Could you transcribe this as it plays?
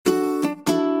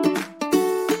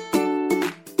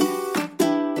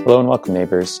Hello and welcome,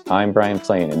 neighbors. I'm Brian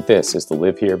Plain, and this is the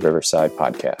Live Here Riverside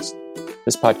podcast.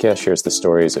 This podcast shares the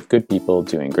stories of good people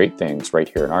doing great things right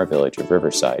here in our village of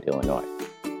Riverside, Illinois.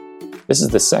 This is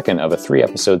the second of a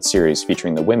 3-episode series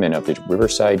featuring the women of the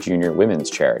Riverside Junior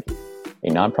Women's Charity, a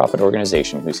nonprofit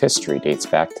organization whose history dates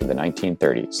back to the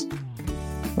 1930s.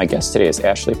 My guest today is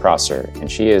Ashley Prosser,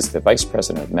 and she is the Vice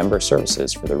President of Member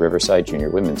Services for the Riverside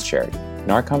Junior Women's Charity. In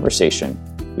our conversation,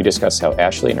 we discuss how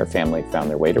Ashley and her family found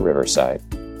their way to Riverside,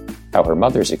 how her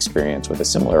mother's experience with a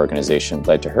similar organization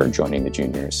led to her joining the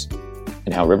juniors,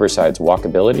 and how Riverside's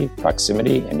walkability,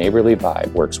 proximity, and neighborly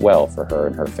vibe works well for her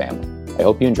and her family. I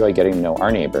hope you enjoy getting to know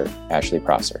our neighbor, Ashley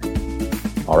Prosser.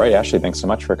 All right, Ashley, thanks so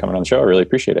much for coming on the show. I really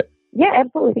appreciate it. Yeah,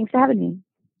 absolutely. Thanks for having me.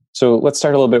 So let's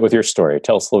start a little bit with your story.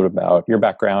 Tell us a little bit about your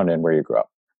background and where you grew up.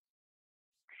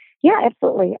 Yeah,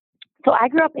 absolutely. So I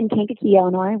grew up in Kankakee,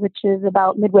 Illinois, which is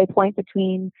about midway point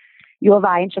between U of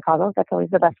I and Chicago. That's always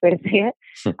the best way to say it.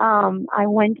 I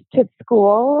went to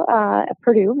school at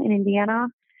Purdue in Indiana.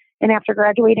 And after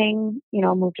graduating,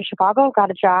 moved to Chicago, got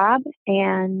a job,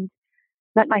 and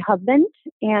met my husband.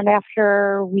 And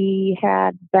after we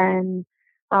had been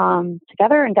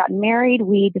together and gotten married,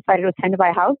 we decided it was time to buy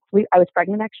a house. I was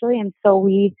pregnant, actually. And so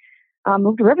we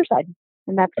moved to Riverside.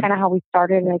 And that's kind of how we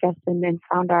started, I guess, and then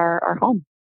found our home.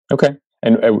 Okay.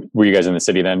 And were you guys in the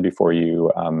city then before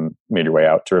you made your way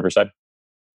out to Riverside?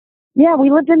 Yeah,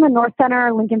 we lived in the North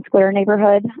Center, Lincoln Square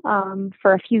neighborhood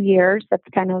for a few years. That's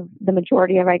kind of the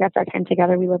majority of, I guess, our time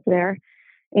together. We lived there,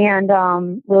 and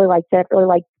really liked it. Really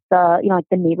liked the, like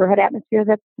the neighborhood atmosphere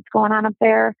that's going on up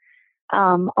there.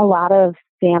 A lot of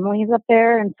families up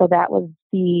there, and so that was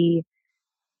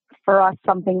for us,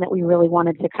 something that we really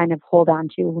wanted to kind of hold on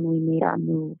to when we made our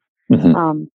move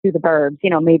to the burbs.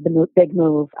 Made the big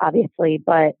move, obviously,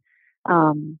 but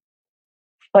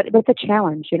it's a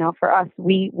challenge, for us.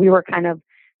 We were kind of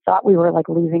thought we were like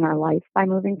losing our life by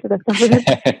moving to the suburbs.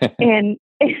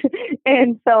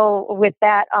 and so with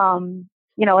that, and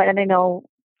I know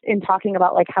in talking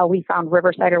about like how we found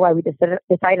Riverside or why we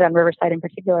decided on Riverside in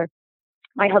particular,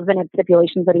 my husband had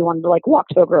stipulations that he wanted to like walk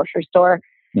to a grocery store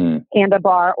and a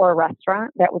bar or a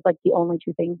restaurant. That was like the only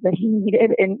two things that he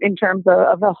needed in terms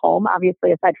of a home,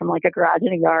 obviously, aside from like a garage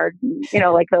and a yard,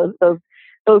 like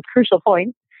those crucial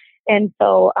points. And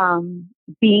so,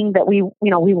 being that we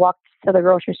walked to the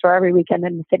grocery store every weekend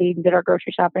in the city and did our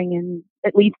grocery shopping and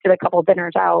at least did a couple of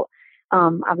dinners out,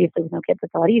 obviously with no kids,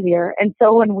 it's a lot easier. And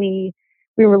so when we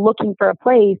were looking for a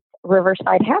place,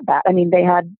 Riverside had that. I mean, they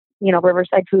had,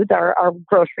 Riverside Foods, our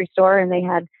grocery store, and they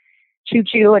had Choo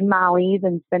Choo and Molly's.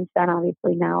 And since then,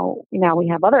 obviously now we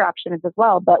have other options as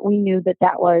well. But we knew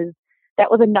that was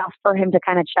enough for him to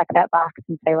kind of check that box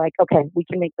and say like, okay, we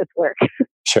can make this work.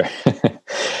 Sure.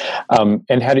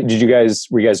 And how were you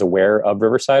guys aware of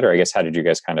Riverside, or I guess how did you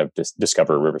guys kind of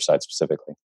discover Riverside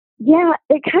specifically? Yeah,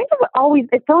 it kind of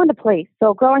it fell into place.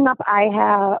 So growing up,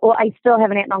 I still have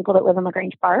an aunt and uncle that live in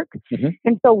LaGrange Park. Mm-hmm.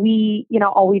 And so we,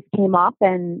 always came up,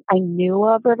 and I knew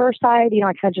of Riverside.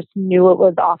 I kind of just knew it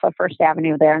was off of First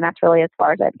Avenue there. And that's really as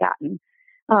far as I've gotten.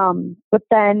 But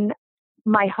then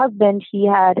my husband, he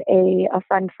had a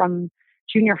friend from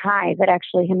junior high that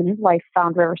actually him and his wife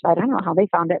found Riverside. I don't know how they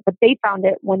found it, but they found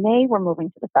it when they were moving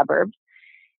to the suburbs.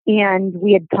 And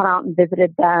we had come out and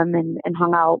visited them and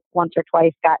hung out once or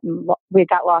twice. We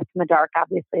got lost in the dark,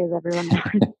 obviously, as everyone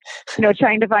does,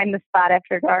 trying to find the spot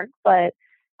after dark. But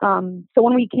so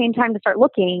when we came time to start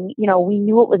looking, we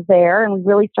knew it was there, and we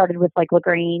really started with like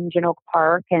LaGrange and Oak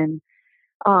Park, and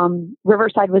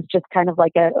Riverside was just kind of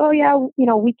like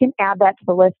we can add that to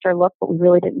the list or look, but we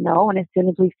really didn't know. And as soon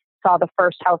as we saw the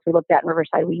first house we looked at in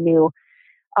Riverside, we knew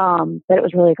that it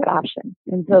was really a good option.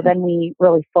 And so then we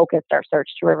really focused our search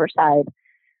to Riverside.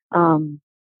 And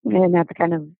that's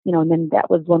kind of, and then that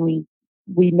was when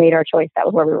we made our choice. That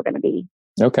was where we were going to be.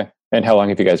 Okay. And how long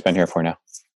have you guys been here for now?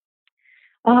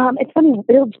 It's funny.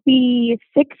 It'll be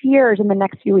 6 years in the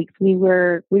next few weeks. We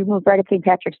moved right at St.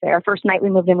 Patrick's Day. Our first night we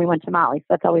moved in, we went to Molly's. So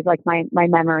that's always like my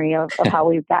memory of how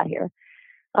we got here.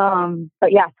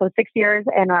 But yeah, so 6 years,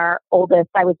 and our oldest,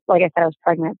 I was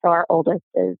pregnant. So our oldest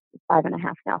is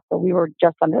 5.5 now. So we were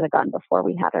just under the gun before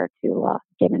we had her to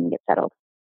get in and get settled.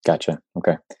 Gotcha.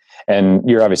 Okay. And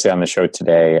you're obviously on the show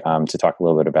today to talk a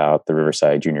little bit about the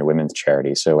Riverside Junior Women's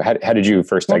Charity. So how did you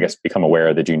first, I guess, become aware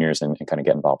of the juniors and kind of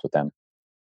get involved with them?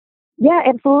 Yeah,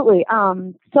 absolutely.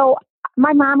 So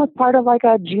my mom was part of like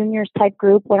a juniors type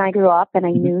group when I grew up, and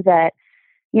I knew that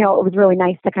it was really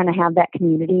nice to kind of have that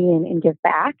community and give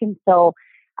back. And so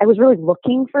I was really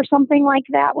looking for something like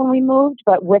that when we moved,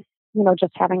 but with,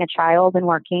 just having a child and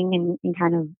working and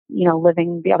kind of,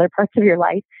 living the other parts of your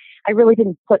life, I really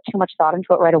didn't put too much thought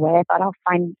into it right away. I thought I'll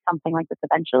find something like this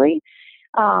eventually.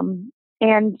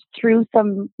 And through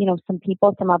some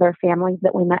people, some other families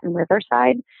that we met in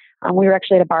Riverside, we were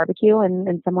actually at a barbecue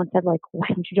and someone said like, why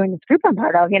don't you join this group I'm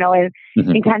part of,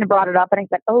 and kind of brought it up. And I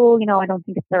said, oh, I don't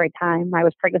think it's the right time. I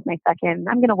was pregnant with my second.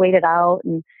 I'm going to wait it out.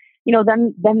 And,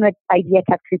 then the idea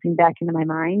kept creeping back into my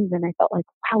mind. And I felt like,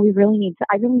 wow, I really need to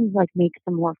like make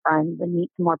some more friends and meet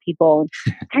some more people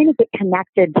and kind of get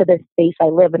connected to this space I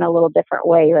live in a little different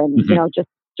way than,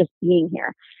 just being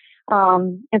here.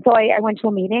 And so I went to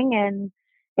a meeting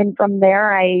and from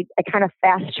there I kind of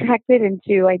fast tracked it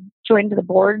into, I joined the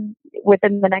board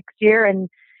within the next year and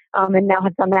now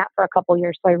have done that for a couple of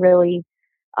years. So I really,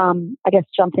 I guess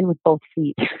jumped in with both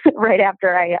feet right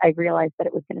after I realized that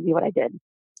it was going to be what I did.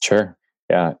 Sure.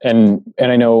 Yeah. And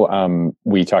I know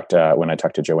we talked when I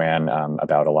talked to Joanne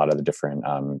about a lot of the different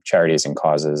charities and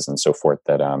causes and so forth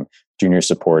that juniors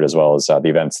support, as well as the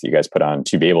events that you guys put on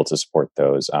to be able to support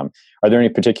those. Are there any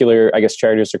particular, I guess,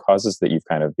 charities or causes that you've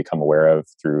kind of become aware of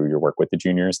through your work with the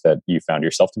juniors that you found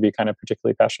yourself to be kind of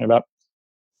particularly passionate about?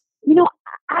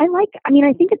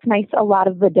 I think it's nice a lot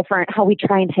of the how we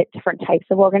try and hit different types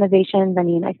of organizations.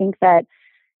 I think that,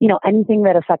 anything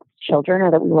that affects children or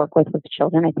that we work with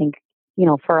children, I think,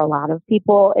 for a lot of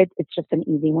people, it's just an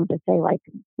easy one to say, like,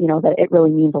 that it really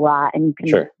means a lot and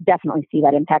you can definitely see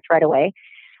that impact right away.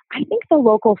 I think the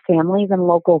local families and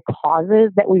local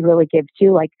causes that we really give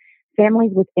to, like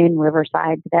families within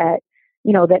Riverside that,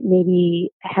 that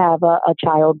maybe have a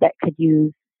child that could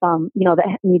use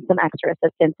that needs some extra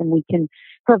assistance and we can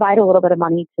provide a little bit of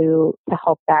money to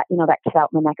help that, that kid out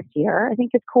in the next year, I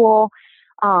think is cool.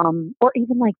 Or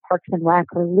even like Parks and Rec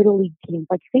or Little League teams,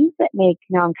 like things that make,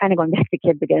 now I'm kind of going back to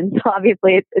kids again. So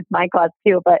obviously it's my cause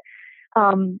too, but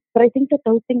I think that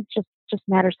those things just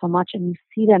matter so much and you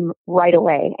see them right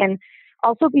away. And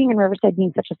also being in Riverside,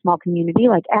 being such a small community,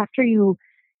 like after you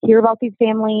hear about these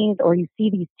families or you see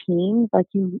these teams, like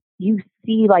you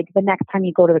see like the next time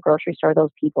you go to the grocery store,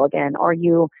 those people again, or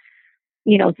you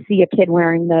see a kid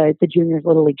wearing the juniors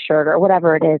Little League shirt or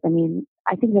whatever it is.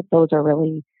 I think that those are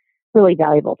really, really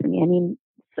valuable to me.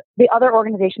 The other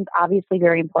organizations obviously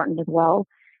very important as well.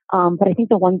 But I think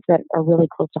the ones that are really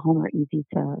close to home are easy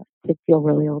to feel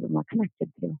really a little bit more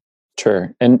connected to.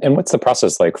 Sure. And what's the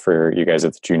process like for you guys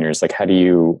at the juniors? Like,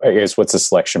 what's the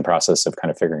selection process of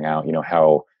kind of figuring out,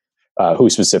 how, who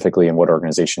specifically and what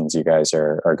organizations you guys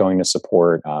are going to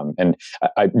support? And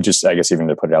I guess even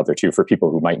to put it out there too, for people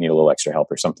who might need a little extra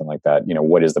help or something like that,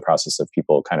 what is the process of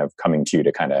people kind of coming to you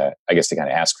to kind of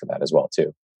ask for that as well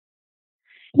too?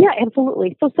 Yeah,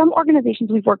 absolutely. So some organizations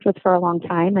we've worked with for a long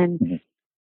time and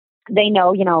they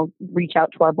know, reach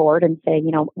out to our board and say,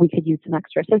 we could use some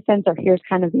extra assistance or here's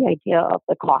kind of the idea of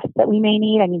the cost that we may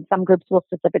need. Some groups will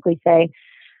specifically say,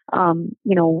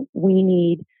 we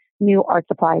need new art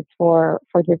supplies for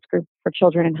this group for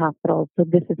children in hospitals. So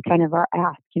this is kind of our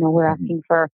ask, we're asking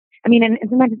for, and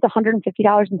sometimes it's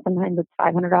 $150 and sometimes it's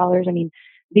 $500.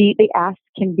 The ask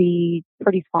can be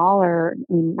pretty small or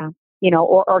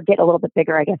get a little bit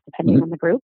bigger, I guess, depending on the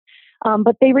group.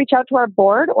 But they reach out to our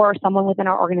board or someone within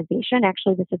our organization.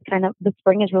 Actually, this is kind of, the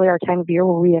spring is really our time of year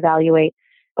where we evaluate,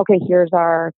 okay, here's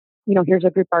our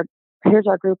group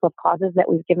of causes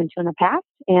that we've given to in the past.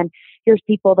 And here's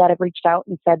people that have reached out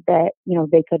and said that,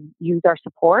 they could use our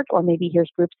support. Or maybe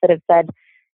here's groups that have said,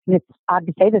 and it's odd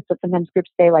to say this, but sometimes groups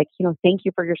say like, thank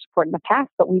you for your support in the past,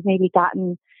 but we've maybe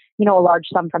gotten, a large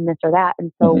sum from this or that.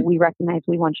 And so we recognize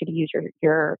we want you to use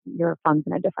your funds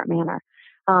in a different manner.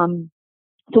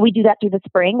 So we do that through the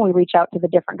spring. We reach out to the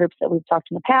different groups that we've talked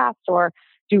in the past or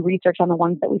do research on the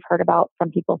ones that we've heard about from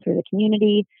people through the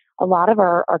community. A lot of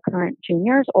our current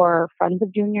juniors or friends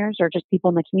of juniors or just people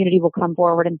in the community will come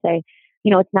forward and say,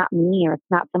 it's not me or it's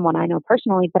not someone I know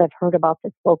personally, but I've heard about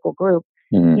this local group.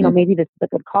 Maybe this is a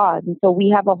good cause. And so we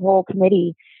have a whole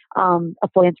committee, a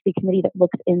philanthropy committee that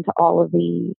looks into all of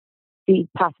the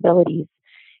possibilities.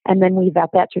 And then we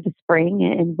vet that through the spring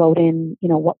and vote in,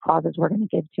 what causes we're going to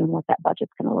give to and what that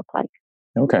budget's going to look like.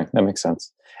 Okay, that makes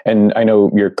sense. And I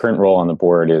know your current role on the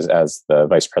board is as the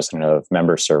Vice President of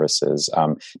Member Services.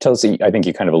 Tell us, I think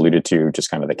you kind of alluded to just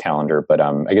kind of the calendar, but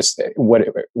I guess what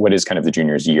is kind of the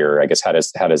juniors year? I guess how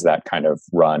does that kind of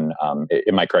run?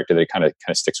 Am I correct that it kind of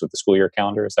sticks with the school year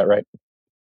calendar? Is that right?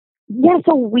 Yeah,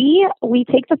 so we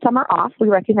take the summer off. We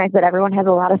recognize that everyone has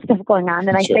a lot of stuff going on,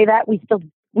 and I say that we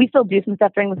still do some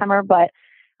stuff during the summer, but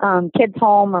kids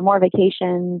home or more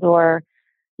vacations or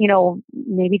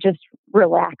maybe just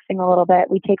relaxing a little bit.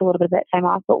 We take a little bit of that time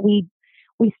off, but we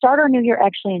start our new year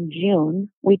actually in June.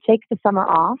 We take the summer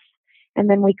off and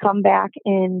then we come back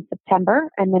in September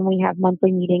and then we have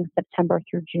monthly meetings September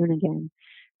through June again.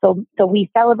 So we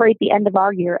celebrate the end of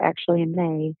our year actually in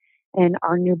May, and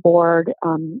our new board,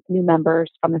 new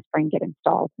members from the spring get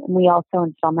installed. And we also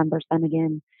install members then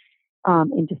again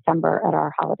in December at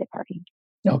our holiday party.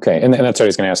 Okay. And that's what I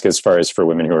was going to ask, as far as for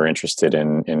women who are interested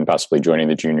in possibly joining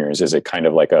the juniors, is it kind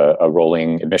of like a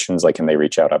rolling admissions? Like, can they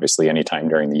reach out obviously anytime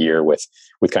during the year with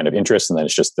kind of interest, and then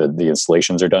it's just the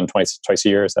installations are done twice a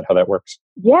year? Is that how that works?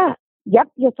 Yeah. Yep.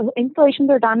 Yeah. So installations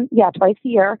are done, twice a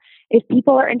year. If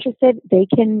people are interested, they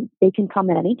can come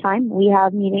at any time. We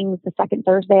have meetings the second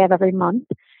Thursday of every month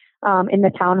in the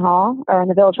town hall, or in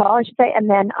the village hall, I should say, and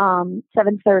then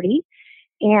 7:30.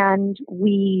 And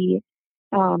we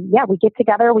get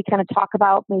together. We kind of talk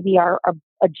about maybe our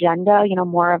agenda,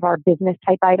 more of our business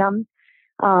type items.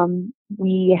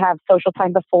 We have social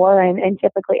time before and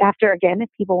typically after, again, if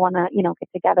people want to, get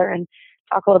together and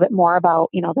talk a little bit more about,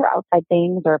 their outside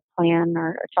things or plan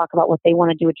or talk about what they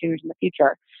want to do with juniors in the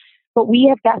future. But we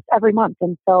have guests every month.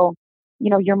 And so,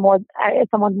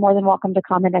 someone's more than welcome to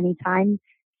come at any time,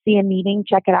 see a meeting,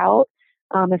 check it out.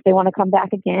 If they want to come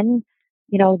back again,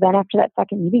 then after that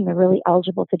second meeting, they're really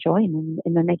eligible to join,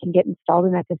 and then they can get installed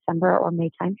in that December or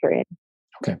May time period.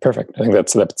 Okay, perfect. I think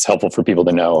that's helpful for people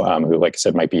to know who, like I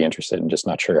said, might be interested and just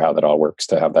not sure how that all works,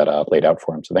 to have that laid out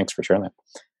for them. So thanks for sharing that.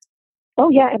 Oh,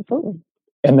 yeah, absolutely.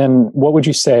 And then what would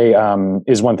you say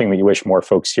is one thing that you wish more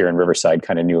folks here in Riverside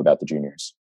kind of knew about the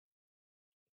juniors?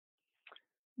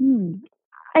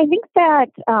 I think that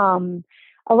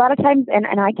a lot of times,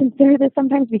 and I consider this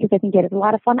sometimes because I think it is a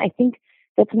lot of fun, I think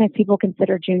that sometimes people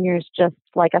consider juniors just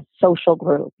like a social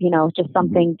group, just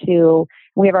something to,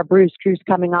 we have our Brews Cruise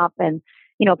coming up, and,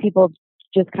 people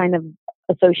just kind of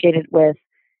associated with,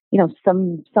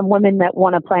 some women that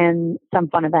want to plan some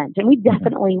fun event. And we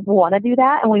definitely want to do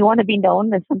that. And we want to be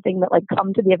known as something that, like,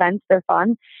 come to the events, they're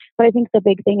fun. But I think the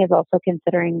big thing is also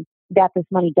considering that this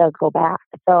money does go back.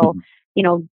 So,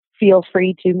 feel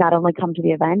free to not only come to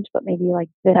the event, but maybe like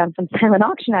bid on some silent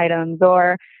auction items,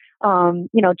 or,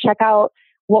 check out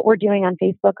what we're doing on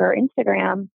Facebook or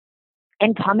Instagram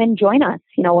and come and join us,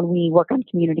 when we work on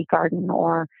community garden,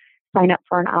 or sign up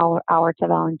for an hour to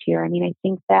volunteer. I mean, I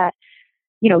think that,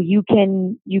 you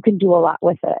can do a lot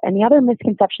with it. And the other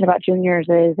misconception about juniors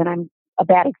is, and I'm a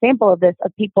bad example of this,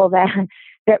 of people that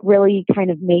really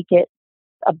kind of make it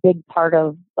a big part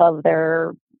of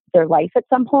their life at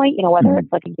some point, whether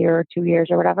it's like a year or 2 years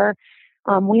or whatever.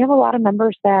 We have a lot of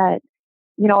members that,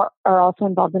 are also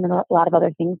involved in a lot of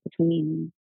other things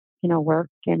between, work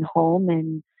and home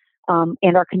and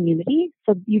our community.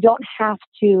 So you don't have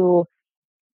to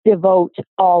devote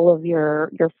all of your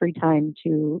free time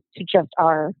to just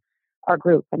our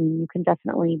group. I mean, you can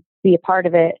definitely be a part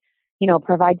of it,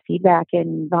 provide feedback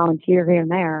and volunteer here and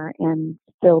there, and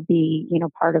still be,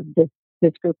 part of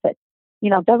this group that,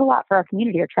 does a lot for our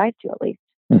community, or tries to, at least.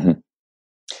 Mm-hmm.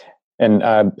 And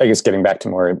I guess getting back to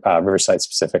more Riverside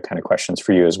specific kind of questions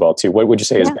for you as well too. What would you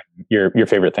say is your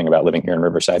favorite thing about living here in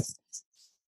Riverside?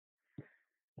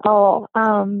 Oh,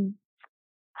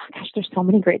 gosh, there's so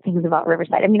many great things about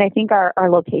Riverside. I mean, I think our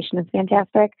location is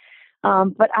fantastic.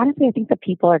 But honestly, I think the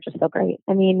people are just so great.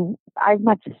 I mean, I've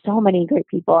met so many great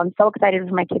people. I'm so excited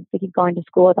for my kids to keep going to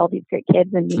school with all these great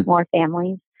kids and meet more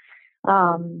families.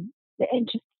 And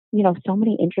just, so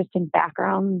many interesting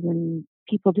backgrounds and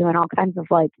people doing all kinds of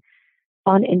like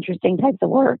fun, interesting types of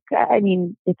work. I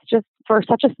mean, it's just, for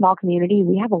such a small community,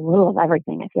 we have a little of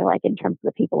everything, I feel like, in terms of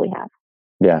the people we have.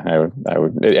 Yeah, I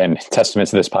would, and testament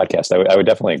to this podcast, I would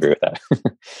definitely agree with that.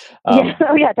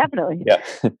 Yeah, definitely. Yeah.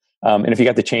 And if you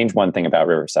got to change one thing about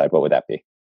Riverside, what would that be?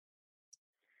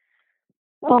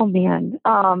 Oh, man.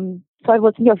 So I've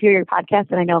listened to a few of your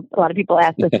podcasts, and I know a lot of people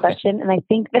ask this question, and I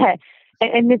think that,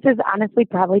 and this is honestly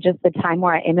probably just the time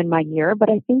where I am in my year,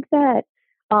 but I think that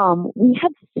we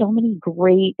have so many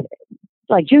great,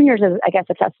 like, juniors is, I guess,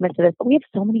 a testament to this, but we have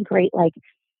so many great, like,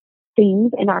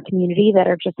 things in our community that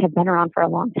are just have been around for a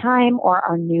long time or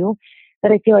are new,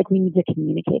 that I feel like we need to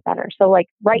communicate better. So, like,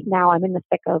 right now I'm in the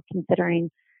thick of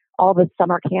considering all the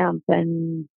summer camp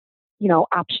and,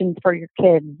 options for your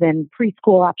kids, and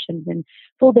preschool options, and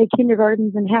full day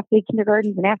kindergartens and half day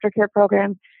kindergartens and aftercare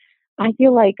programs. I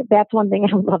feel like that's one thing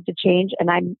I would love to change,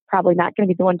 and I'm probably not going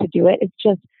to be the one to do it. It's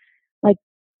just like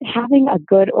having a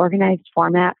good organized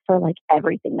format for like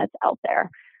everything that's out there.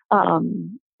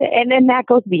 And that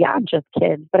goes beyond just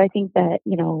kids, but I think that,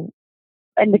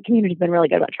 and the community's been really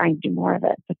good about trying to do more of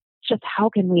it, but just how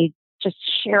can we just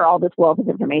share all this wealth of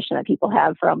information that people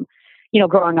have from,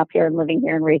 growing up here and living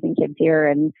here and raising kids here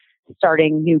and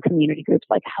starting new community groups?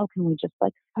 Like, how can we just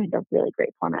like find a really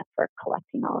great format for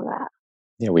collecting all of that?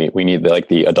 Yeah, we need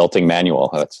the adulting manual.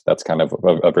 That's kind of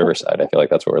Riverside. I feel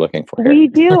like that's what we're looking for here. We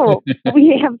do.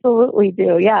 We absolutely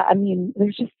do. Yeah. I mean,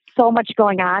 there's just so much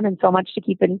going on and so much to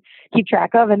keep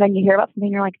track of. And then you hear about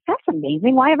something, you're like, that's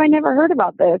amazing. Why have I never heard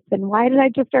about this? And why did I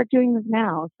just start doing this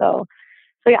now? So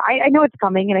yeah, I know it's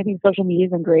coming, and I think social media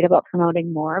has been great about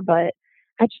promoting more, but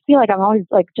I just feel like I'm always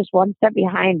like just one step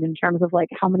behind in terms of like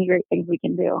how many great things we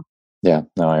can do. Yeah,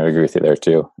 no, I agree with you there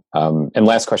too. And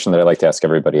last question that I like to ask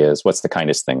everybody is, what's the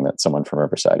kindest thing that someone from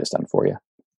Riverside has done for you?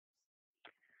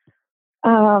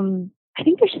 I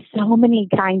think there's just so many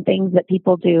kind things that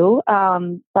people do.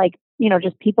 Like,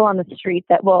 just people on the street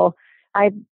that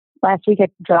last week I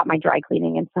dropped my dry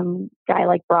cleaning, and some guy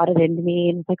like brought it into me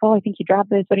and was like, oh, I think you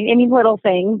dropped this. But I mean, little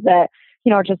things that,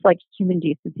 are just like human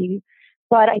decency.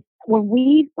 But when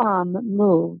we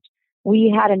moved, we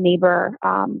had a neighbor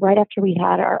right after we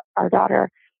had our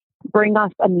daughter bring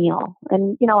us a meal.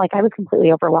 And, I was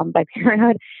completely overwhelmed by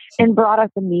parenthood, and brought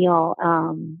us a meal.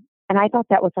 And I thought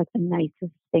that was like the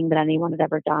nicest thing that anyone had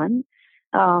ever done.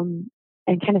 And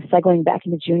kind of segueing back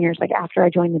into juniors, like after I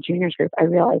joined the juniors group, I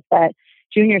realized that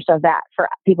juniors does that for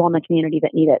people in the community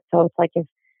that need it. So it's like if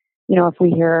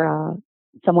we hear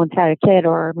someone's had a kid,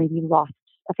 or maybe lost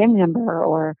a family member,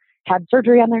 or had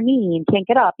surgery on their knee and can't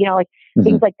get up,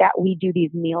 things like that. We do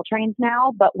these meal trains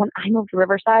now. But when I moved to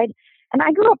Riverside, and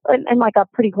I grew up in like a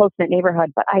pretty close-knit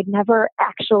neighborhood, but I'd never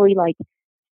actually like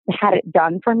had it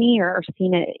done for me or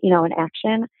seen it, in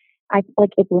action.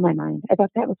 It blew my mind. I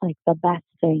thought that was like the best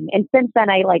thing. And since then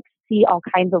I like see all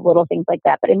kinds of little things like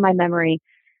that. But in my memory,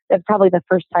 that's probably the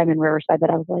first time in Riverside that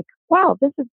I was like, wow,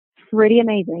 this is pretty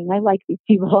amazing. I like these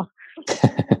people.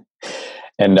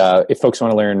 And if folks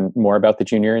want to learn more about the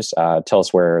juniors, tell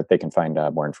us where they can find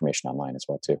more information online as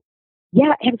well, too.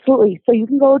 Yeah, absolutely. So you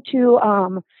can go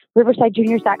to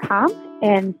riversidejuniors.com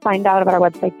and find out about our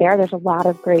website there. There's a lot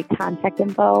of great contact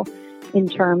info in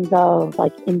terms of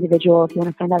like individual. If you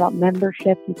want to find out about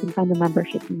membership, you can find the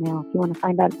membership email. If you want to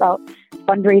find out about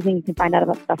fundraising, you can find out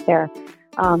about stuff there.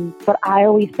 But I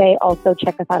always say also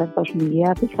check us out on social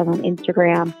media, because on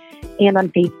Instagram and on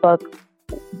Facebook,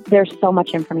 there's so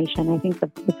much information. I think the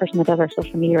person that does our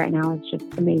social media right now is just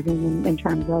amazing in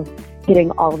terms of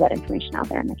getting all of that information out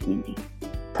there in the community.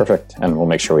 Perfect. And we'll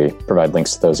make sure we provide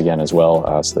links to those again as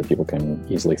well, so that people can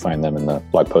easily find them in the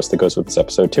blog post that goes with this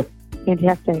episode too.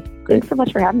 Fantastic. Great. Thanks so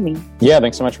much for having me. Yeah,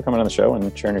 thanks so much for coming on the show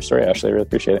and sharing your story, Ashley. I really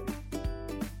appreciate it.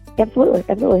 Absolutely.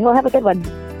 We'll have a good one.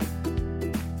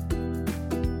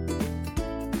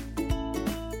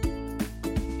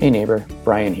 Hey neighbor,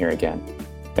 Brian here again.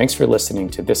 Thanks for listening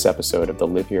to this episode of the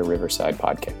Live Here Riverside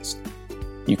podcast.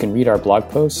 You can read our blog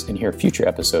posts and hear future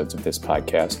episodes of this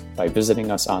podcast by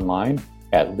visiting us online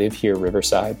at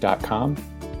livehereriverside.com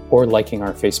or liking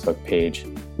our Facebook page,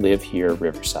 Live Here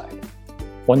Riverside.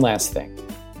 One last thing.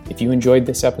 If you enjoyed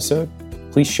this episode,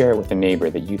 please share it with a neighbor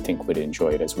that you think would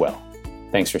enjoy it as well.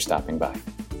 Thanks for stopping by.